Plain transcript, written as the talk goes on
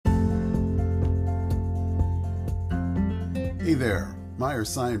Hey there, Meyer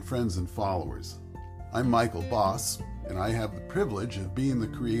Sign friends and followers. I'm Michael Boss, and I have the privilege of being the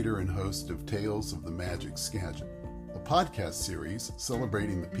creator and host of Tales of the Magic Skagit, a podcast series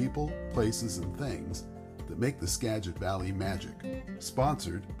celebrating the people, places, and things that make the Skagit Valley magic,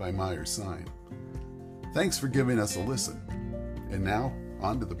 sponsored by Meyer Sign. Thanks for giving us a listen. And now,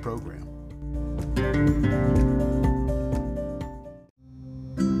 on to the program.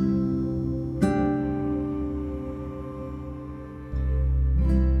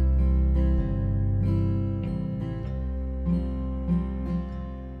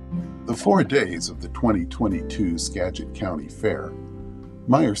 The 4 days of the 2022 Skagit County Fair,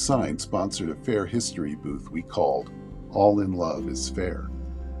 Meyer Sign sponsored a fair history booth we called All in Love is Fair.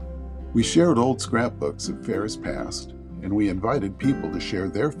 We shared old scrapbooks of fairs past, and we invited people to share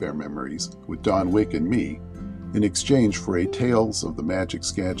their fair memories with Don Wick and me in exchange for a Tales of the Magic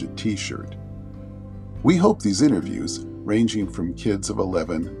Skagit t-shirt. We hope these interviews, ranging from kids of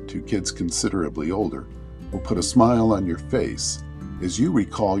 11 to kids considerably older, will put a smile on your face as you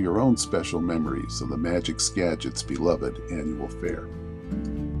recall your own special memories of the Magic Skagit's beloved annual fair.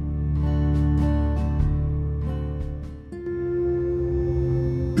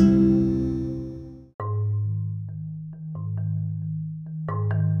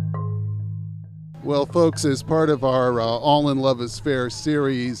 Well, folks, as part of our All in Love is Fair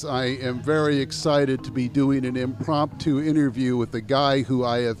series, I am very excited to be doing an impromptu interview with a guy who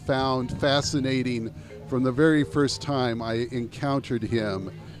I have found fascinating from the very first time I encountered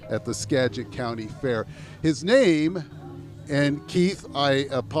him at the Skagit County Fair. His name, and Keith, I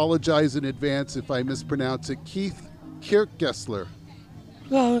apologize in advance if I mispronounce it, Keith Kirkgessler.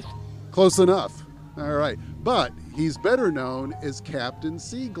 Close enough. All right. But he's better known as Captain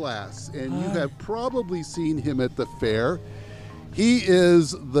Seaglass, and you have probably seen him at the fair. He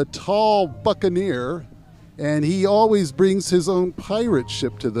is the tall buccaneer, and he always brings his own pirate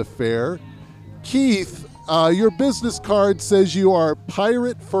ship to the fair. Keith, your business card says you are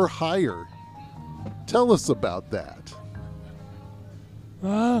pirate for hire. Tell us about that.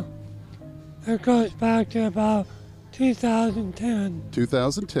 Well, it goes back to about 2010.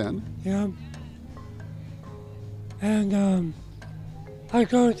 2010? Yep. And I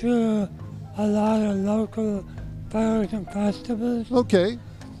go to a lot of local fairs and festivals. Okay.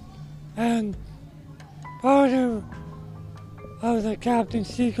 And part of the Captain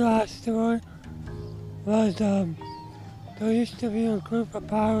Seaglass story was there used to be a group of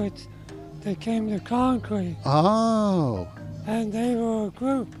pirates that came to Concrete. Oh. And they were a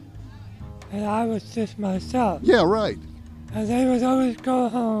group. And I was just myself. Yeah, right. And they would always go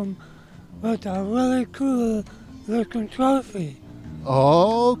home with a really cool looking trophy.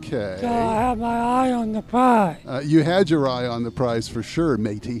 Okay. So I had my eye on the prize. You had your eye on the prize for sure,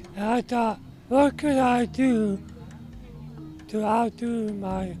 matey. And I thought, what could I do to outdo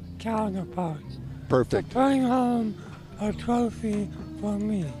my counterparts? Perfect. To bring home a trophy for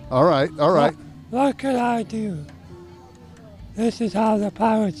me. All right, all right. What could I do? This is how the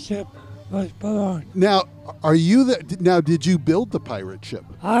pirate ship was born. Now, did you build the pirate ship?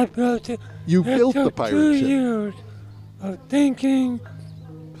 I built it. You built the pirate ship. It took 2 years of thinking,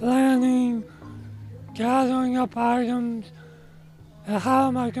 planning, gathering up items, and how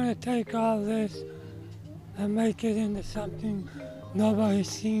am I going to take all this and make it into something nobody's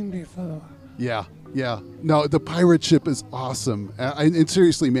seen before? Yeah. No, the pirate ship is awesome. And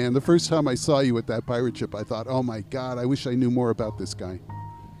seriously, man, the first time I saw you at that pirate ship, I thought, oh my God, I wish I knew more about this guy.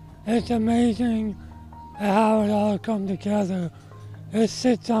 It's amazing how it all come together. It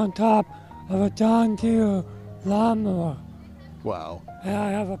sits on top of a John Deere lawnmower. Wow. And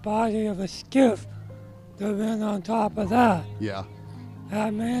I have a body of a skiff that went on top of that. Yeah. And I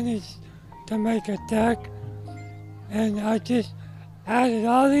managed to make a deck, and I just added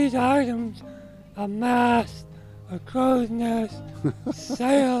all these items, a mast, a crow's nest,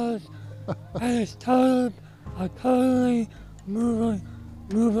 sails, and it's a totally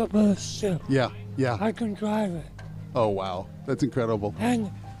movable ship. Yeah. I can drive it. Oh, wow. That's incredible. And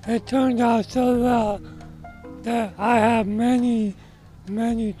it turned out so well that I have many,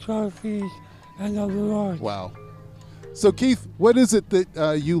 many trophies and awards. Wow. So, Keith, what is it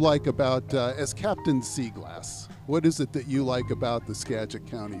that you like about, as Captain Seaglass, what is it that you like about the Skagit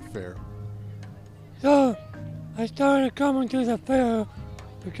County Fair? So, I started coming to the fair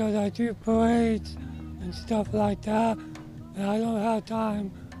because I do parades and stuff like that, and I don't have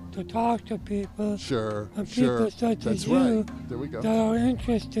time to talk to people. Sure. And people such as you There we go. that are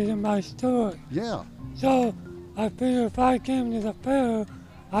interested in my story. Yeah. So, I figured if I came to the fair,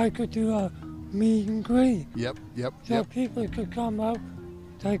 I could do a meet and greet. Yep. So people could come up,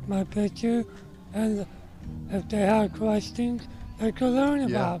 take my picture, and if they had questions, they could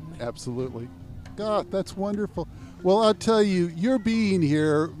learn about me. Absolutely. God, that's wonderful. Well, I'll tell you, your being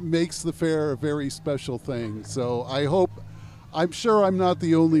here makes the fair a very special thing. So I'm sure I'm not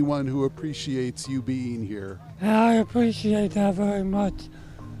the only one who appreciates you being here. And I appreciate that very much.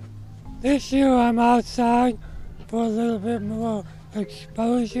 This year I'm outside for a little bit more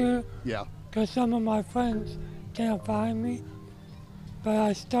exposure. Yeah. Because some of my friends can't find me. But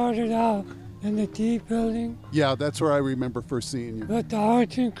I started out in the D building. Yeah, that's where I remember first seeing you. With the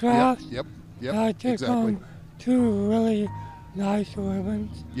arts and crafts. Yep. And I took home 2 really nice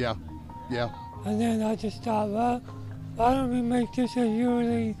ribbons. Yeah. And then I just thought, well, why don't we make this a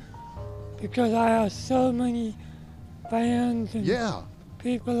yearly? Because I have so many fans and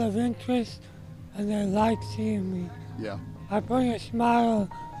people of interest, and they like seeing me. Yeah. I bring a smile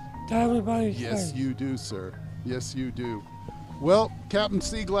to everybody's face. Yes, you do, sir. Yes, you do. Well, Captain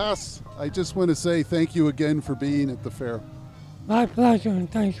Seaglass, I just want to say thank you again for being at the fair. My pleasure,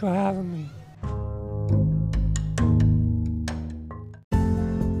 and thanks for having me.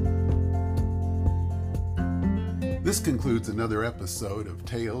 This concludes another episode of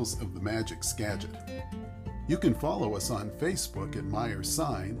Tales of the Magic Skagit. You can follow us on Facebook at Myers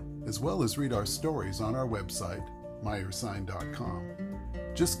Sign, as well as read our stories on our website, myersign.com.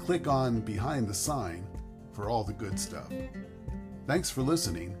 Just click on Behind the Sign for all the good stuff. Thanks for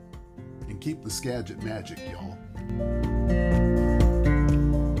listening, and keep the Skagit magic, y'all.